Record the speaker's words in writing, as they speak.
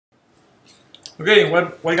Okay,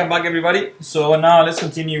 welcome back everybody. So now let's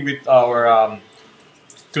continue with our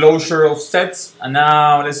closure of sets, and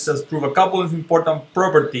now let's just prove a couple of important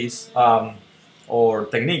properties or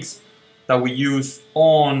techniques that we use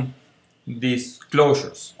on these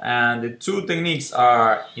closures. And the two techniques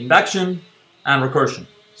are induction and recursion.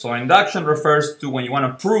 So induction refers to when you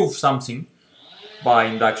want to prove something by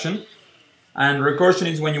induction, and recursion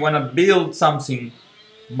is when you want to build something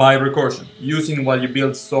by recursion. Using what you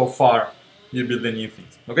built so far, you build the new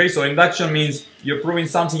things. Okay, so induction means you're proving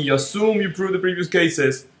something, you assume you prove the previous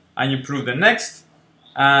cases and you prove the next.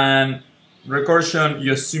 And recursion,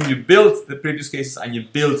 you assume you built the previous cases and you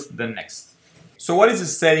build the next. So what is the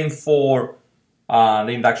setting for the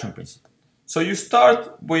induction principle? So you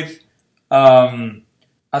start with a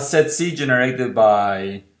set C generated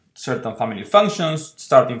by certain family of functions,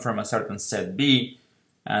 starting from a certain set B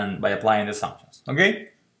and by applying the assumptions. Okay,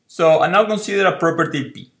 so I now consider a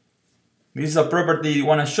property P. This is a property you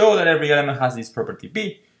want to show that every element has this property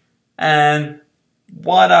P. And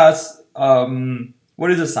what is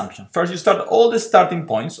the assumption? First, you start all the starting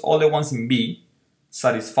points, all the ones in B,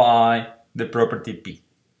 satisfy the property P.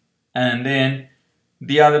 And then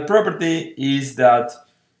the other property is that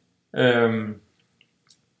whenever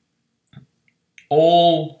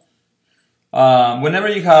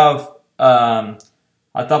you have a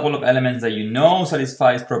tuple of elements that you know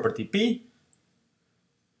satisfies property P,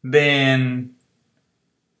 then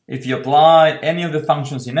if you apply any of the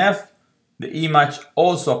functions in F, the E-match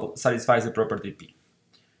also satisfies the property P.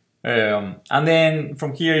 And then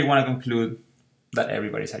from here you want to conclude that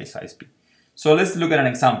everybody satisfies P. So let's look at an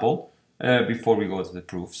example before we go to the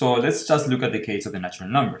proof. So let's just look at the case of the natural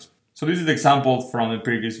numbers. So this is the example from the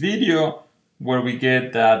previous video where we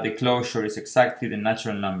get that the closure is exactly the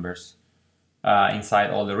natural numbers inside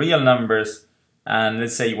all the real numbers. And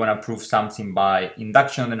let's say you want to prove something by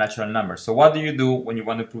induction of the natural numbers. So what do you do when you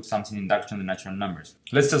want to prove something induction of the natural numbers?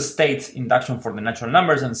 Let's just state induction for the natural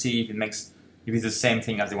numbers and see if it's the same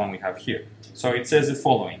thing as the one we have here. So it says the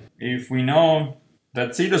following: if we know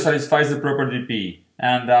that 0 satisfies the property P,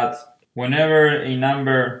 and that whenever a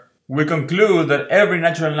number, we conclude that every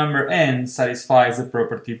natural number n satisfies the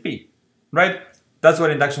property P, right? That's what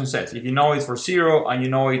induction says. If you know it for 0 and you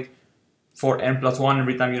know it for n plus 1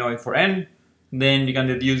 every time you know it for n, then you can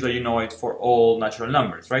deduce that you know it for all natural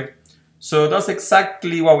numbers, right? So that's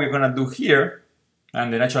exactly what we're going to do here.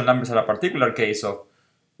 And the natural numbers are a particular case of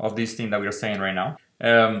this thing that we're saying right now.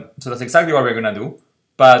 So that's exactly what we're going to do.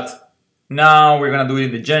 But now we're going to do it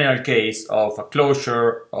in the general case of a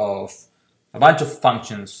closure of a bunch of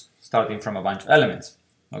functions starting from a bunch of elements.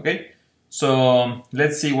 Okay? So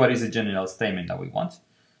let's see what is the general statement that we want.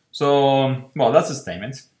 So, well, that's the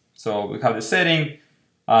statement. So we have the setting.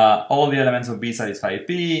 All the elements of B satisfy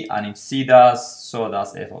P, and if C does, so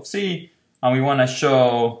does F of C. And we want to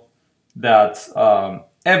show that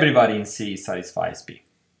everybody in C satisfies P.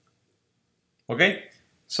 Okay?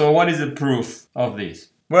 So what is the proof of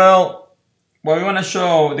this? Well, what we want to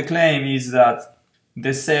show, the claim is that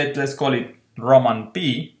the set, let's call it Roman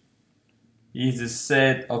P, is the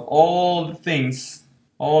set of all the things,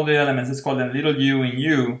 all the elements, let's call them little u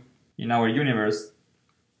in our universe,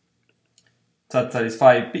 that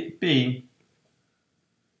satisfy P,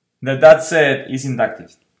 that set is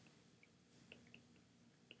inductive.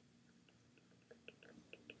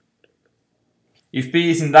 If P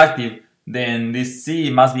is inductive, then this C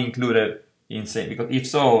must be included in C, because if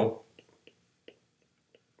so,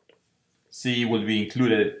 C will be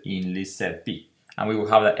included in this set P, and we will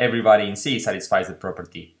have that everybody in C satisfies the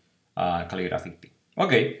property calligraphic P.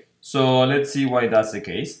 Okay, so let's see why that's the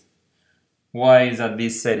case. Why is that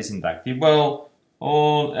this set is inductive? Well,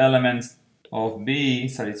 all elements of B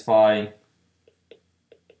satisfy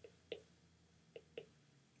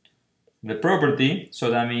the property, so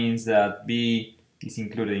that means that B is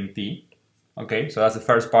included in P. Okay, so that's the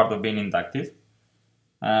first part of being inductive.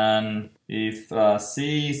 And if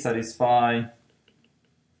C satisfy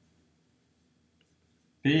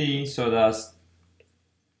P, so does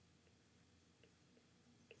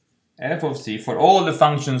F of C for all the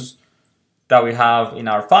functions that we have in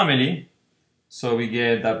our family, so we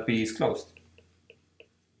get that P is closed.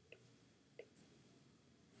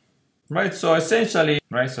 Right, so essentially,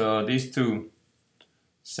 right, so these two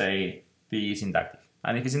say P is inductive.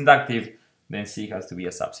 And if it's inductive, then C has to be a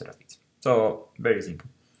subset of it. So, very simple.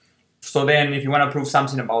 So then, if you want to prove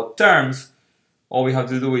something about terms, all we have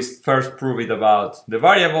to do is first prove it about the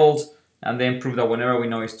variables, and then prove that whenever we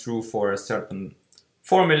know it's true for a certain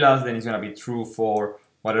formulas, then it's going to be true for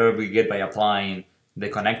whatever we get by applying the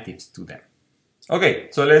connectives to them. Okay,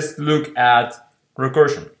 so let's look at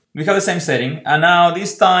recursion. we have the same setting, and now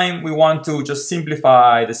this time we want to just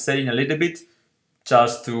simplify the setting a little bit,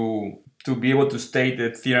 just to be able to state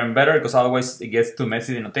the theorem better, because otherwise it gets too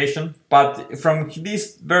messy, the notation. But from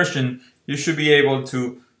this version, you should be able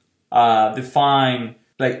to define,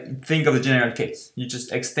 like, think of the general case. You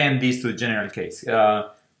just extend this to the general case.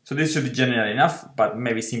 So this should be general enough, but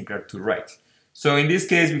maybe simpler to write. So in this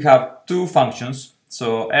case, we have two functions.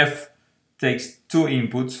 So f takes two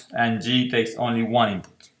inputs and g takes only one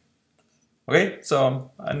input. Okay,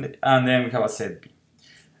 so and then we have a set b.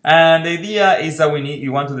 And the idea is that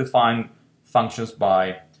you want to define functions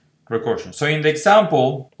by recursion. So in the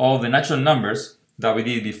example of the natural numbers that we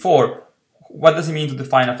did before, what does it mean to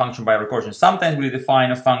define a function by recursion? Sometimes we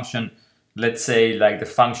define a function, let's say like the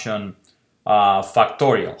function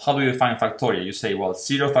factorial. How do you define factorial? You say, well,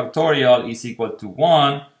 0 factorial is equal to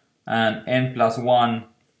 1, and n plus 1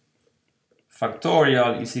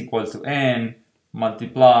 factorial is equal to n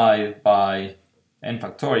multiplied by n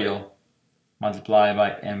factorial multiplied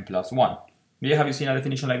by n plus 1. Have you seen a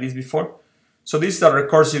definition like this before? So this is a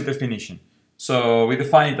recursive definition. So we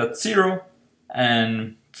define it at 0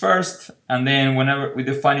 and first, and then whenever we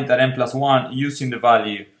define it at n plus 1 using the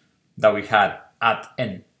value that we had at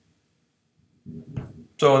n.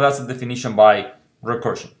 So that's the definition by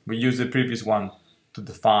recursion. We use the previous one to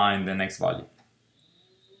define the next value.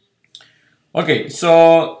 Okay,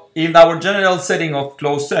 so in our general setting of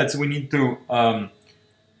closed sets, we need to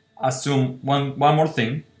assume one more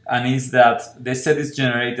thing, and is that the set is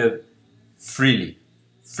generated freely.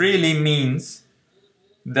 Freely means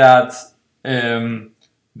that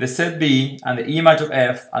the set B and the image of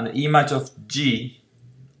F and the image of G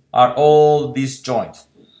are all disjoint.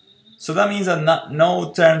 So that means that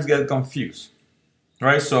no terms get confused,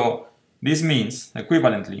 right? So this means,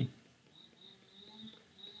 equivalently,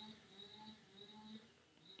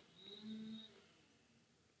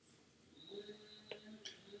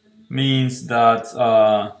 means that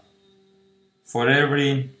for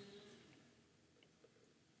every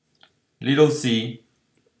little c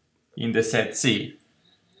in the set C,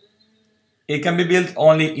 it can be built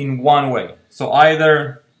only in one way. So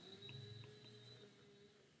either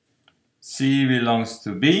C belongs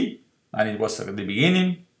to B, and it was at the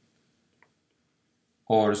beginning,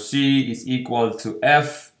 or C is equal to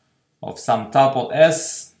F of some tuple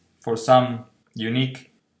S for some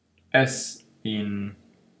unique S in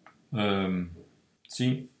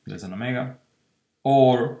C less than omega,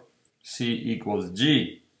 or C equals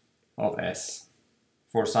G of S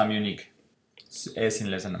for some unique S in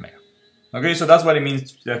less than omega. Okay, so that's what it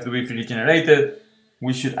means to have to be freely generated.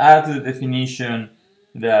 We should add to the definition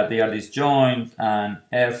that they are disjoint and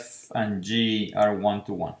F and G are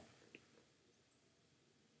one-to-one.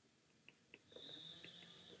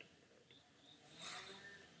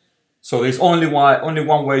 So there's only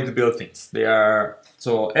one way to build things.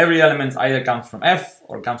 So every element either comes from F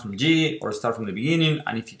or comes from G or start from the beginning,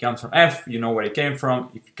 and if it comes from F, you know where it came from.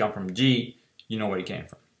 If it comes from G, you know where it came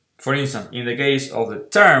from. For instance, in the case of the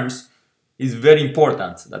terms, it's very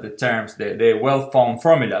important that the terms, the well-formed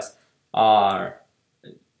formulas, are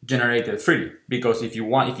generated freely, because if you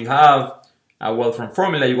have a well-formed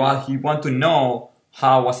formula, you want to know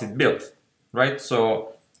how was it built, right?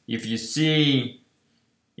 So if you see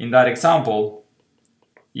in that example,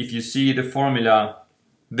 if you see the formula,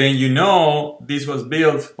 then you know this was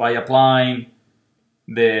built by applying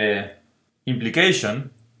the implication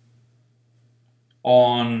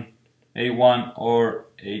on A1 or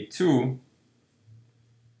A2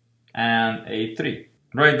 and A3,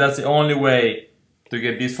 right? That's the only way to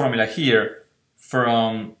get this formula here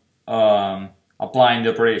from applying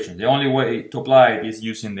the operation. The only way to apply it is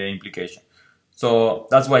using the implication. So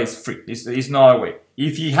that's why it's free. It's not a way.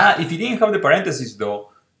 If you didn't have the parentheses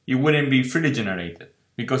though, it wouldn't be freely generated.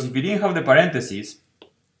 Because if you didn't have the parentheses,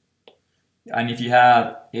 and if you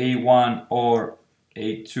had A1 or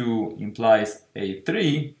A2 implies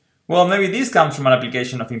A3, well, maybe this comes from an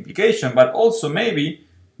application of implication, but also maybe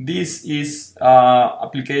this is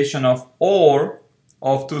application of OR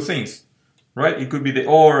of two things, right? It could be the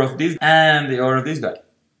OR of this and the OR of this guy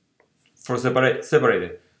for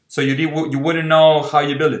separated. So you wouldn't know how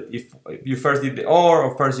you build it if you first did the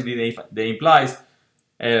OR first you did the implies,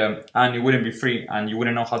 and it wouldn't be free, and you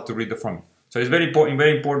wouldn't know how to read the formula. So it's very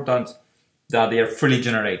important that they are freely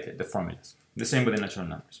generated, the formulas. The same with the natural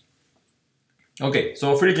numbers. Okay,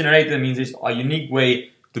 so freely generated means it's a unique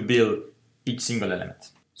way to build each single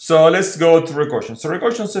element. So let's go to recursion. So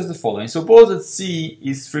recursion says the following. Suppose that C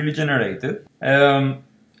is freely generated, and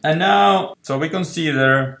now, so we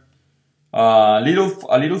consider a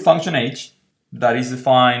little function h that is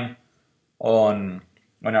defined on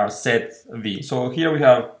our set V. So here we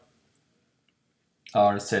have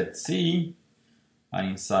our set C, and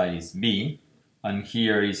inside is B, and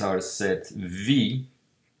here is our set V.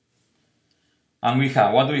 And we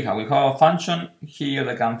have, what do we have? We have a function here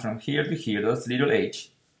that comes from here to here, that's little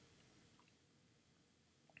h.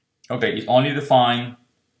 Okay, it's only defined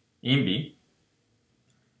in B.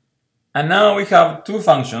 And now we have two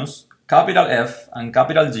functions, capital F and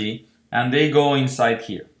capital G, and they go inside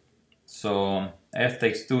here. So F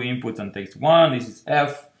takes two inputs and takes one, this is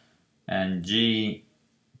F, and G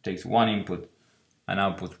takes one input and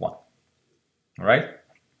outputs one. All right?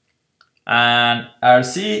 And our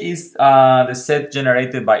C is the set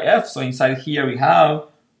generated by F, so inside here we have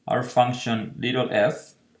our function little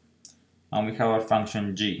f, and we have our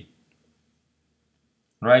function G.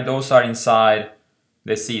 Right? Those are inside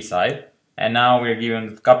the C side, and now we're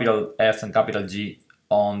given capital F and capital G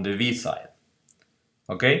on the V side.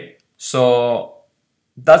 Okay, so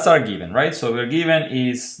that's our given, right? So we're given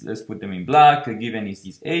is, let's put them in black, the given is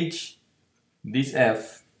this H, this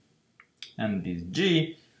F, and this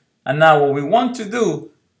G. And now what we want to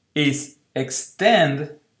do is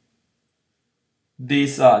extend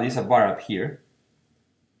this bar up here,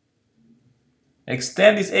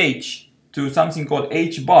 extend this H to something called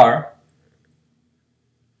H bar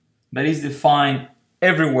that is defined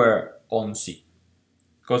everywhere on C.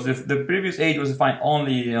 Because the previous H was defined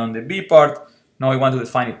only on the B part, now we want to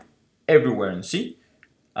define it everywhere in C.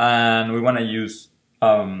 And we want to use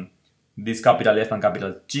this capital F and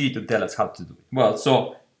capital G to tell us how to do it. Well,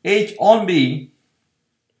 so H on B,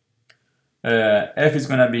 F is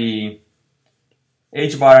going to be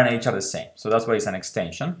H bar and H are the same. So that's why it's an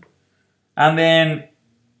extension. And then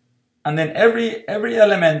every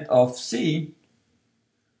element of C,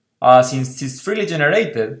 since it's freely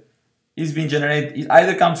generated, is being generated, it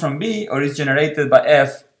either comes from B or is generated by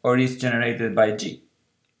F or is generated by G,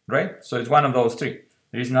 right? So it's one of those three.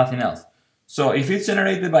 There is nothing else. So if it's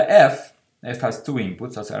generated by F, F has two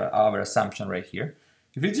inputs, that's our assumption right here.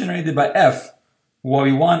 If it's generated by F, what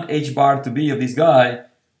we want H bar to be of this guy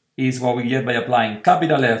is what we get by applying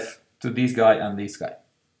capital F to this guy and this guy,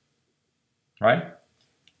 right?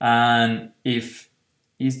 And if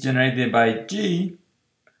it's generated by G,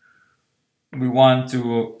 we want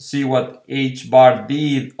to see what H bar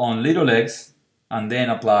did on little x and then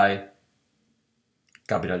apply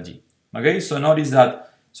capital G. Okay, so notice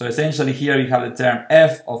that, so essentially here you have the term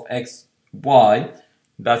f of x, y,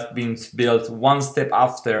 that's been built one step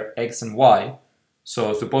after x and y.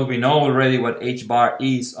 So suppose we know already what H bar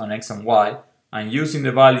is on x and y, and using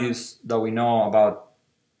the values that we know about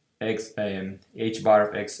x, H bar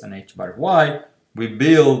of x and H bar of y, we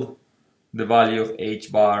build the value of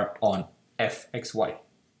H bar on fxy.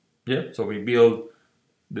 Yeah, so we build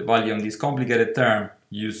the value on this complicated term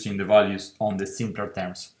using the values on the simpler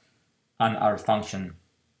terms and our function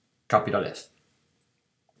capital F.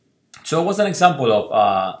 So what's an example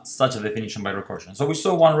of such a definition by recursion? So we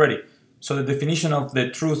saw one already. So the definition of the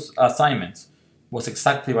truth assignment was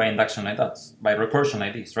exactly by induction like that, by recursion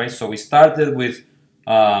like this, right? So we started with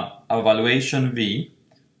evaluation V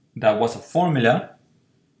that was a formula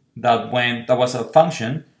that was a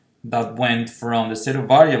function that went from the set of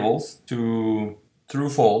variables to true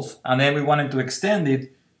false, and then we wanted to extend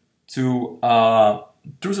it to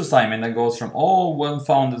truth assignment that goes from all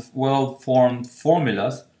well-formed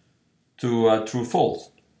formulas to true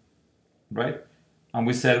false, right? And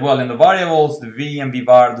we said, well, in the variables, the V and V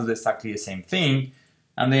bar do exactly the same thing,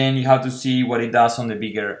 and then you have to see what it does on the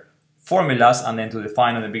bigger formulas, and then to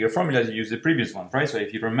define on the bigger formulas, you use the previous one, right? So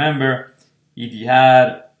if you remember,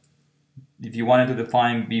 if you wanted to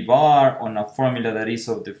define V bar on a formula that is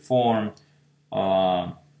of the form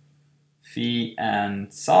phi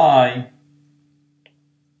and psi,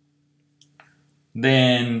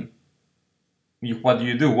 then what do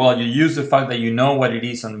you do? Well, you use the fact that you know what it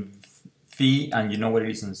is on phi and you know what it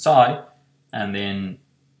is on psi, and then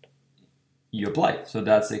you apply it. So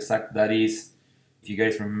that is, if you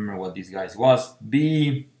guys remember what this guy was,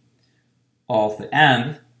 B of the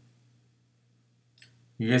AND.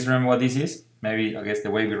 You guys remember what this is? Maybe, I guess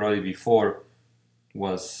the way we wrote it before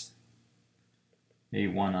was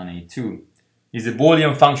A1 and A2. Is the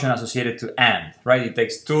Boolean function associated to AND, right? It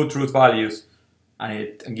takes two truth values and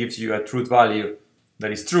it gives you a truth value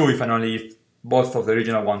that is true if and only if both of the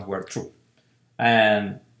original ones were true.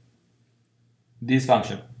 And this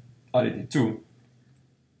function, additive2,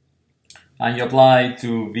 and you apply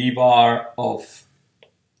to V bar of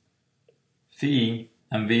phi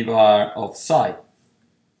and V bar of psi.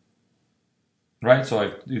 Right,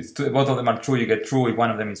 so if both of them are true, you get true. If one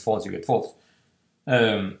of them is false, you get false.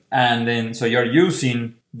 And then, so you're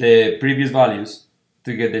using the previous values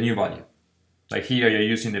to get the new value. Like here, you're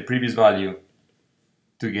using the previous value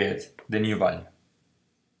to get the new value.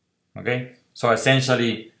 Okay, so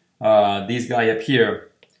essentially this guy up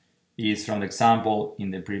here is from the example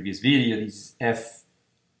in the previous video. This is f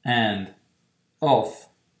and of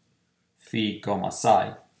phi comma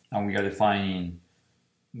psi, and we are defining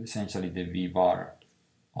essentially the v bar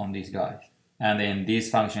on these guys. And then this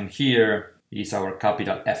function here is our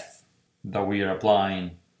capital F that we are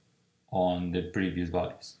applying on the previous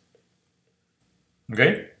values.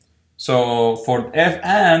 Okay, so for f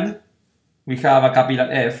and we have a capital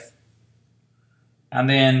F, and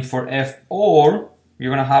then for f or we're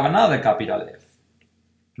gonna have another capital F,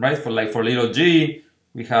 right? For little g,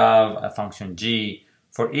 we have a function g.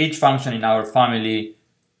 For each function in our family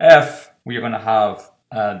f, we are gonna have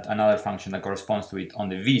another function that corresponds to it on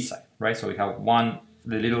the v side, right? So we have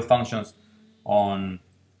the little functions on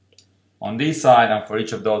this side, and for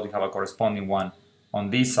each of those we have a corresponding one on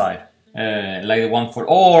this side. Like the one for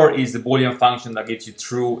OR is the Boolean function that gives you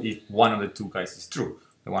true if one of the two guys is true.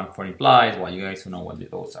 The one for implies, well, you guys who know what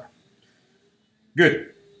those are.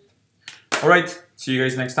 Good. All right, see you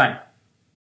guys next time.